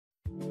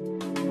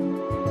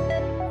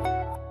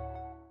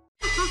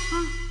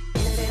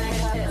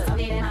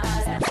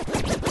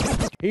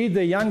He's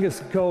the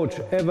youngest coach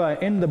ever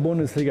in the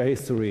Bundesliga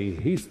history.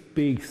 He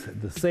speaks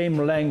the same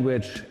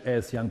language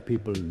as young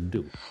people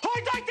do.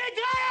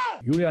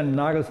 Julian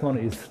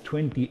Nagelsmann is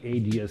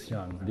 28 years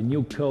young, the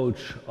new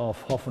coach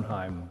of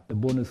Hoffenheim, the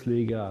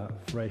Bundesliga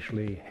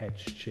freshly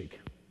hatched chick.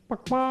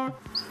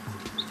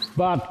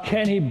 But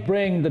can he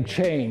bring the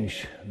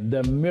change,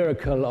 the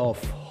miracle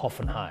of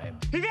Hoffenheim?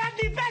 Wir werden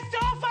die beste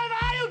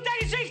Hoffenheim der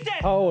Geschichte!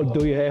 How old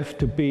do you have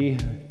to be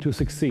to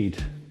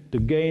succeed, to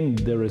gain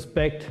the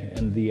respect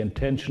and the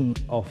attention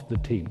of the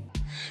team?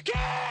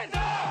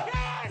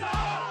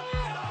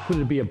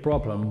 Could it be a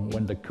problem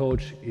when the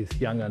coach is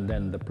younger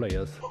than the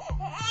players?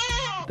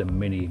 The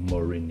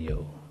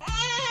Mini-Mourinho.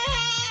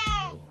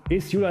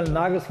 Is Julian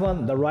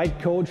Nagelsmann the right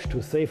coach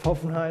to save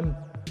Hoffenheim?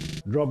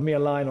 Drop me a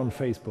line on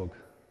Facebook.